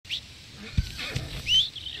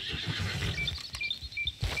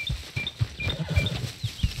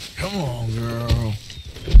Come on, girl.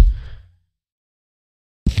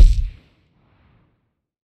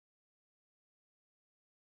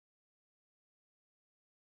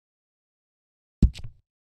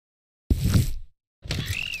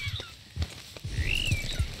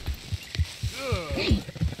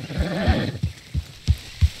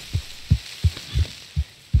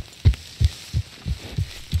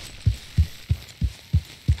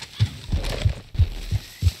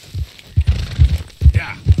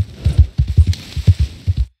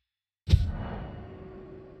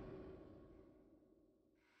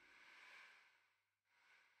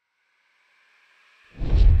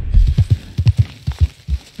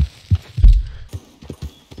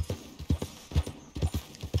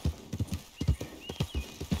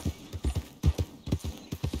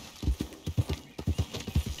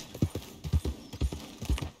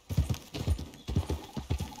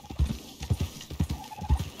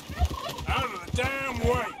 Damn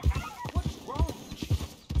way! What's wrong?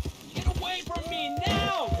 Get away from me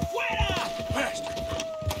now! ¡Fuera! Bastard!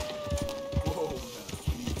 Whoa,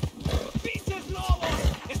 ¡Pinches lobos!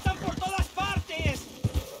 ¡Están por todas partes!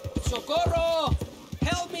 ¡Socorro!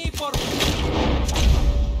 ¡Help me, por...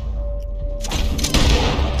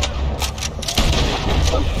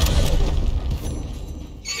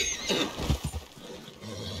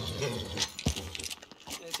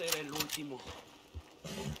 Ese era el último.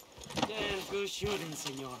 Damn good shooting,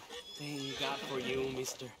 señor. Thank God for you,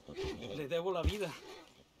 mister. Le debo la vida.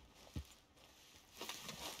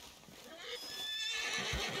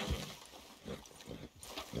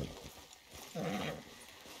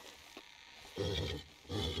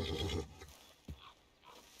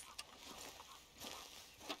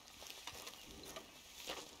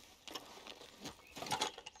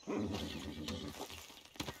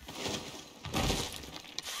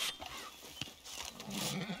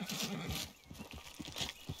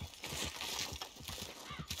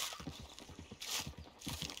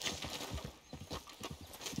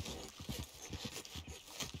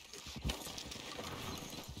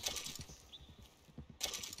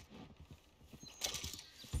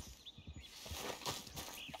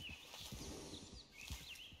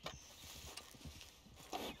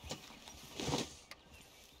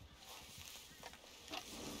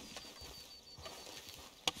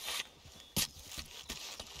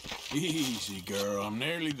 easy, girl. I'm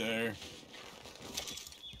nearly there.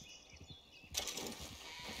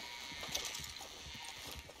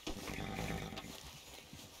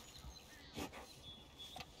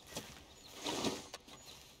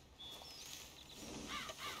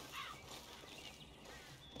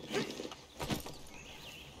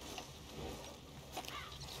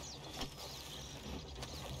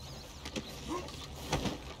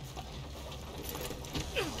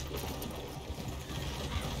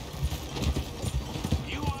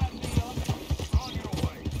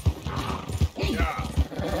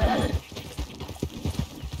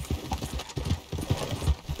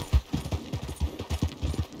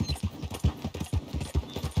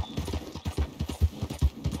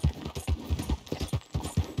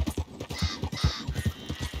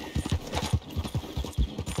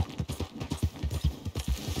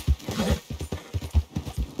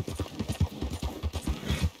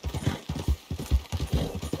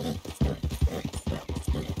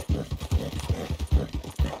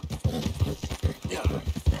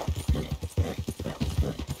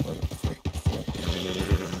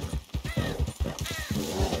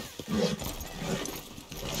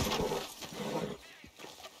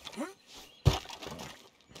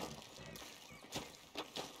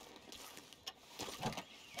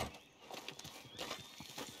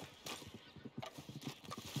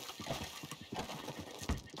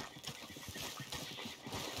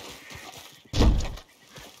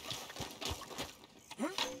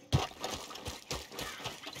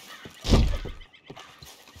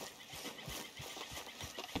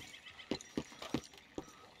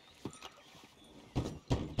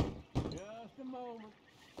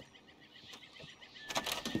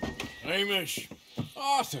 Hamish.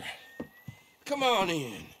 Arthur, come on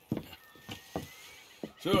in.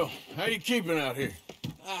 So, how you keeping out here?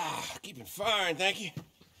 Keeping fine, thank you.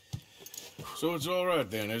 So it's all right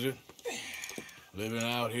then, is it? Living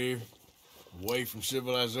out here, away from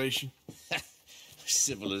civilization?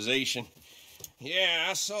 Civilization. Yeah,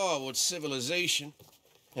 I saw what civilization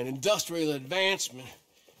and industrial advancement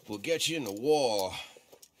will get you in the war.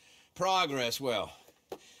 Progress, well,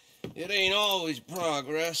 it ain't always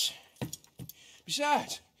progress.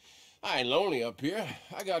 Besides, I ain't lonely up here.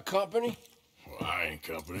 I got company. Well, I ain't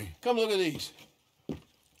company. Come look at these.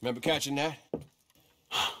 Remember catching that?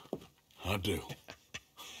 I do.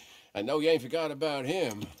 I know you ain't forgot about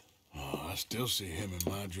him. I still see him in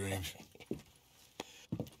my dreams.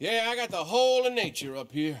 Yeah, I got the whole of nature up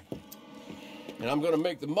here. And I'm gonna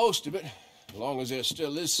make the most of it, as long as there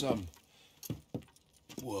still is some.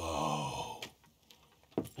 Whoa.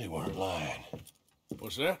 They weren't lying.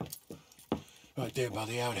 What's that? Right there by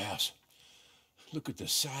the outhouse. Look at the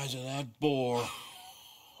size of that boar.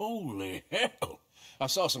 Holy hell. I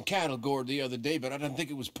saw some cattle gored the other day, but I didn't think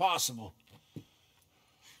it was possible.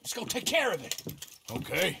 Let's go take care of it.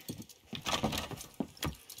 Okay.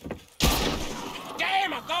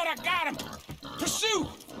 Damn, I thought I got him. Pursue.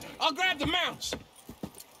 I'll grab the mounts.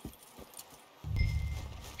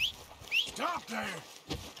 Stop there.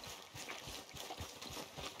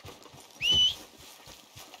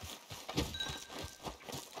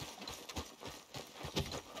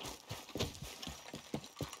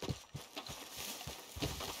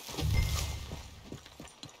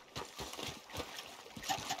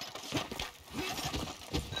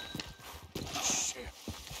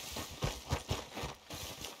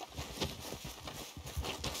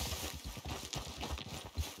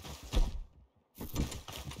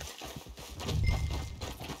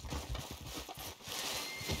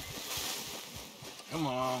 Come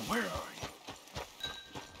on, where are you?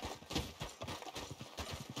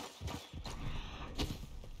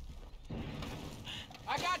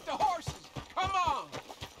 I got the horses. Come on.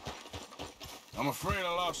 I'm afraid I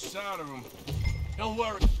lost sight of him. Don't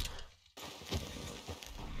worry.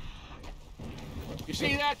 You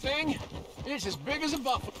see that thing? It's as big as a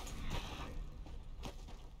buffalo.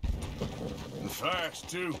 And fast,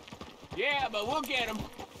 too. Yeah, but we'll get him.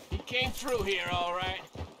 He came through here, all right.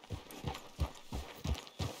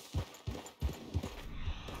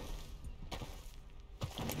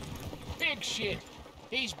 Big shit.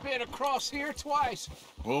 He's been across here twice.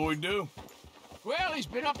 What'll we do? Well, he's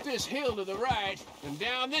been up this hill to the right and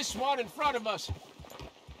down this one in front of us.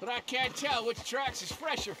 But I can't tell which tracks is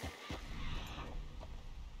fresher.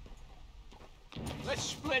 Let's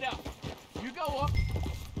split up. You go up,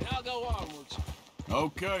 and I'll go onwards.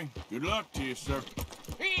 Okay. Good luck to you, sir.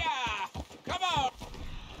 Here! Come on!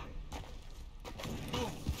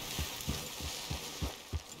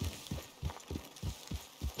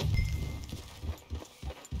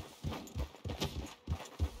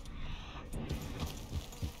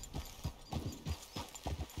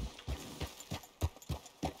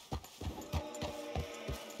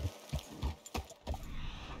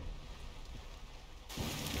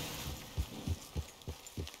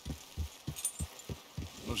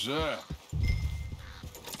 What's that?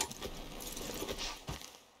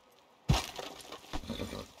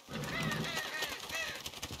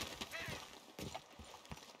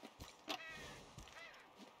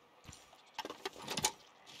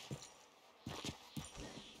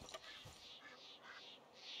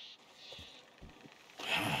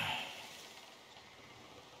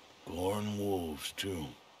 Goring wolves, too.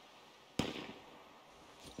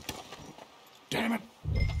 Damn it!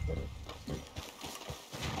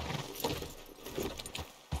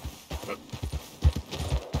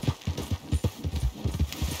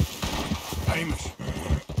 Amos.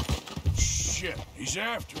 Shit, he's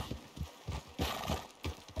after him.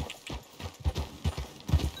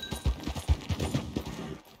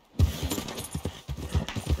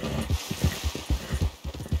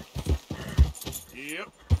 Yep.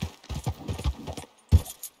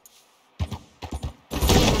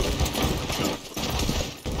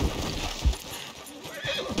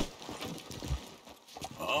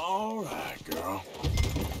 All right, girl.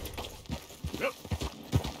 Yep.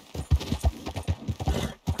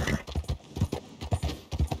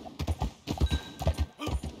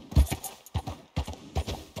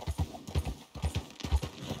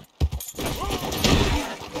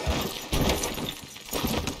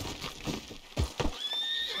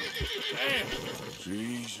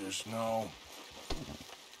 Jesus, no.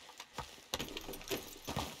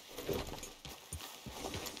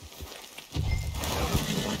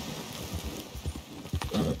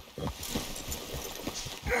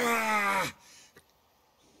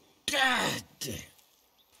 God damn.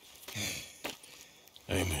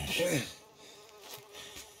 Amos.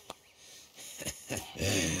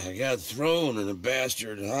 I got thrown and the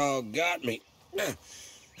bastard hog got me.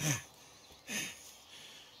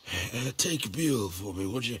 Take a mule for me,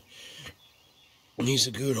 would you? He's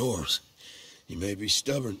a good horse. He may be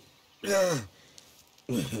stubborn,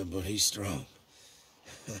 but he's strong.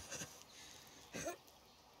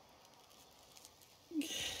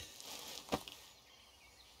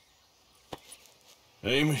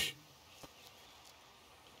 Amos?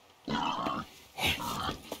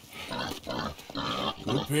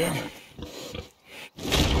 Good pig.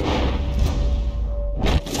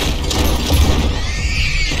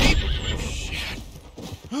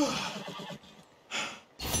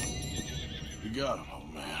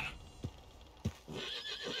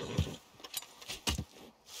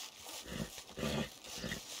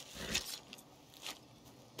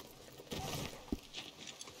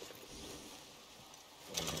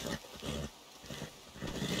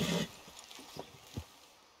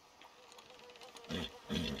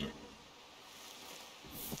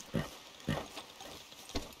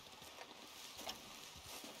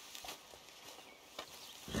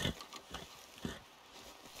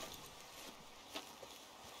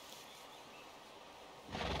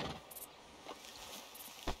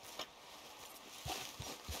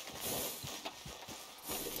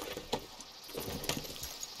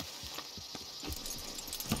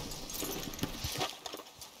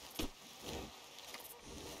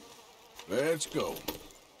 Let's go.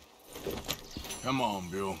 Come on,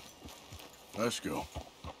 Bill. Let's go.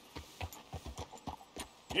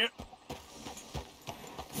 Yep.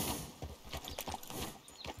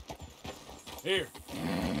 Here.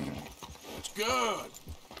 It's good.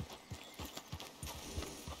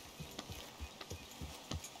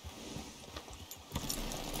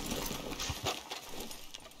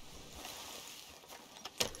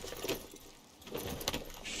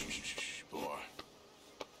 Shh, boy.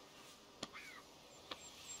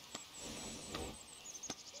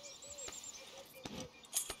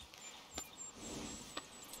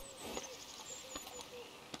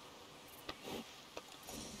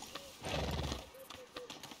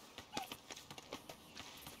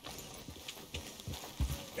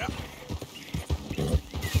 Yeah.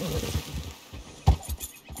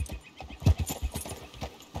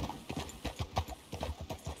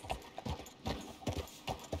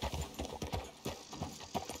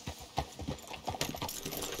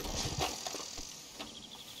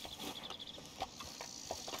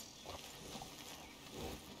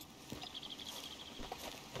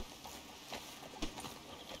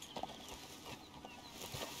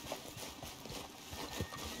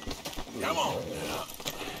 Come on. Yeah.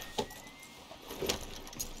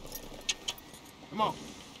 Come on.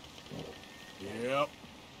 Yep.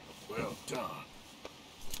 Well done.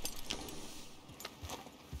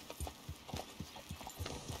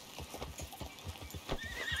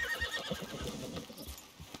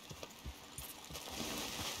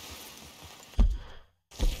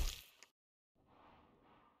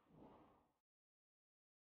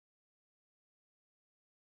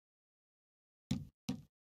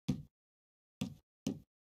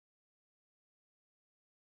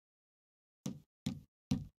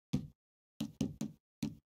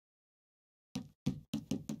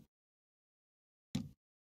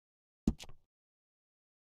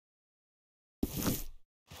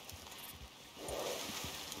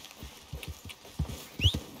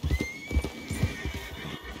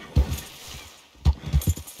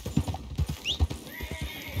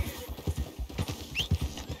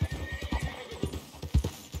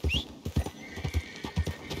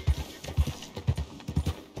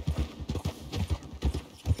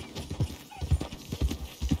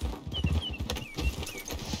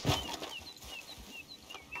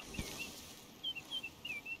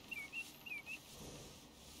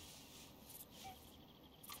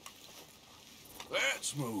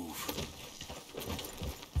 Let's move.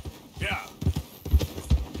 Yeah.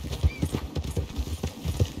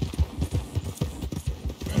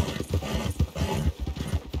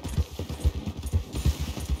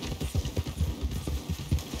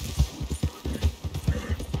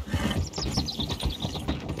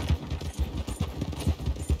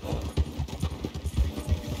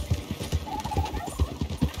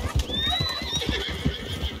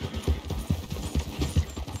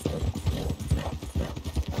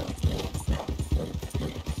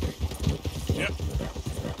 Yep.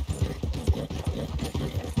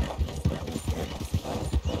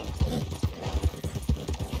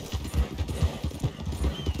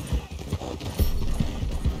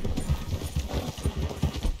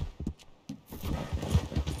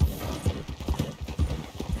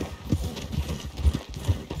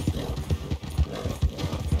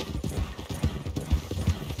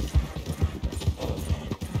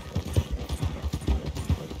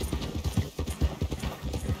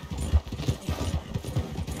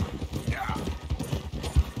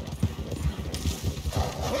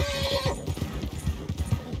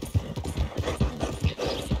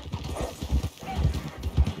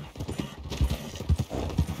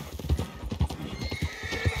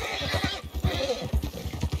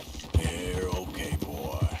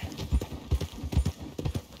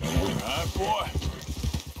 Boy.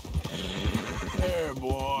 There,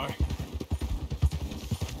 boy.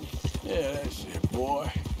 Yeah, that's it,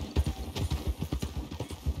 boy.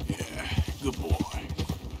 Yeah, good boy.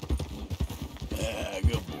 Yeah,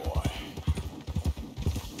 good boy.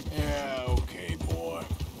 Yeah, okay, boy.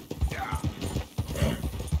 Yeah.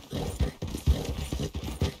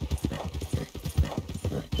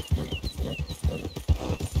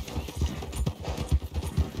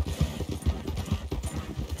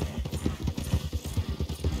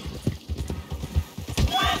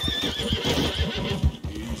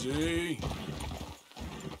 Easy.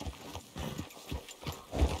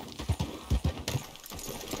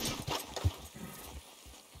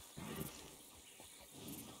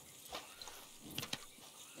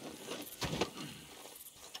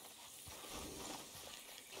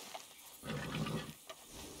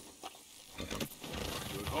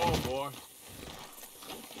 Good haul, boy.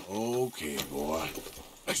 Okay, boy.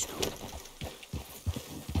 Let's go.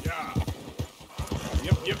 Yeah.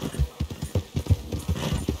 Yep. Yeah.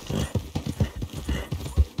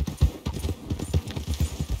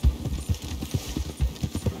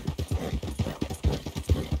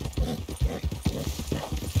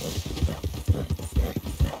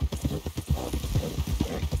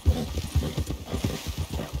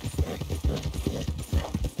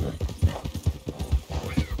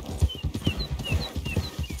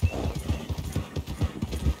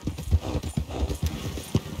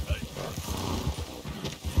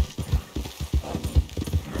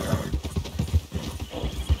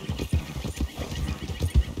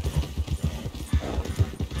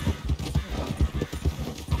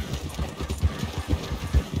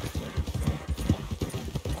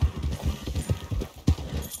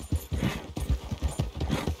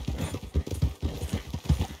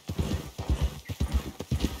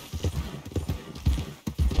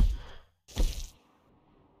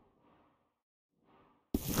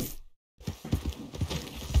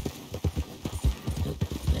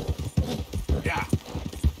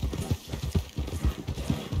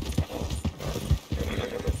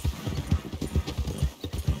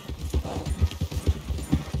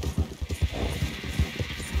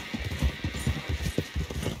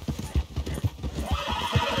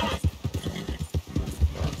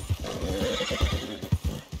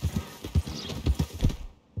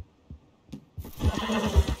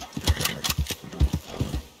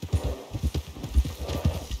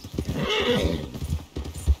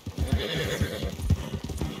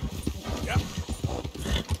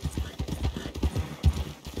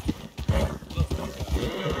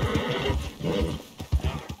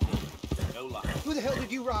 No lie. Who the hell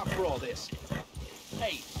did you rob for all this?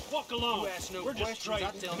 Hey, walk along. You ask no We're just questions, I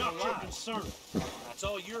trading, tell no not your lies. concern. That's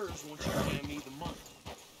all yours once you pay me the money.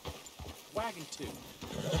 Wagon 2.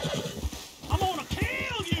 I'm gonna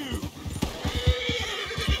kill you!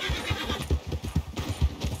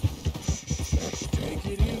 Take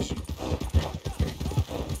it easy.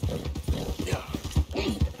 Yeah.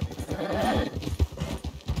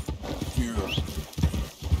 Here.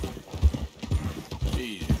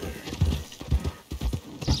 Easy there.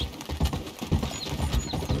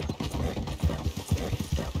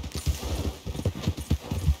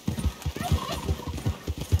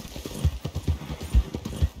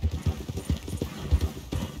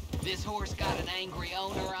 This horse got an angry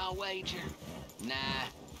owner, I'll wager. Nah,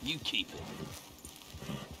 you keep it.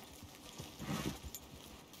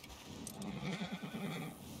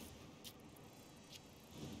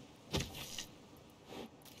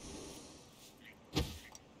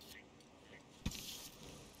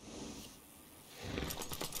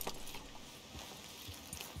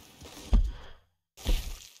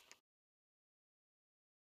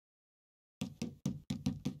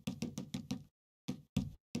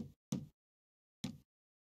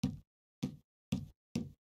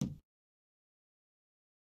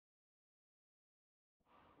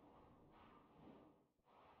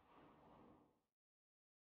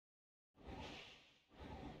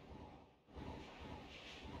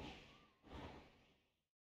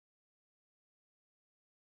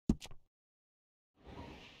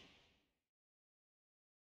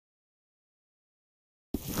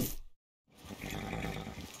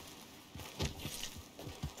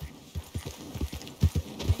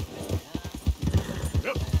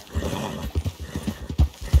 Yep.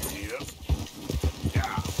 Yep.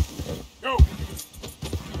 Yeah. Go.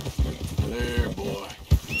 There, boy.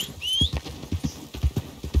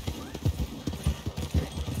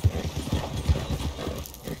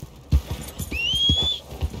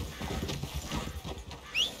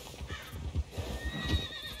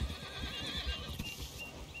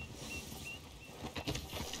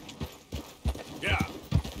 Yeah.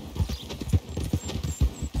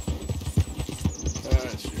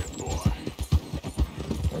 That's it, boy.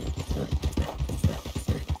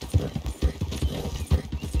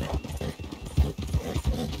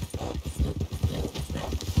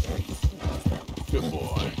 Good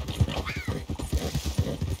boy.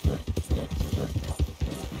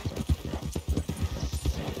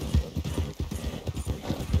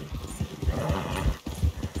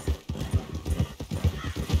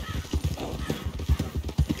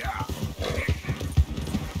 Yeah.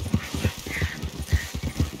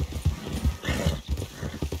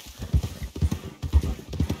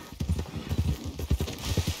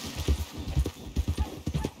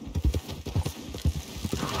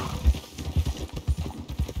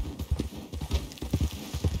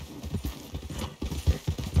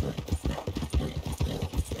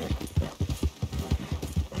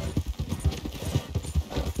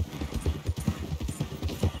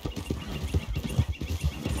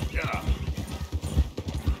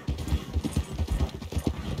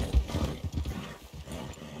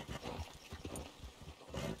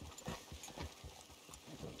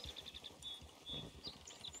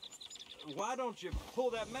 don't you pull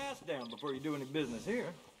that mask down before you do any business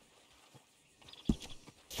here?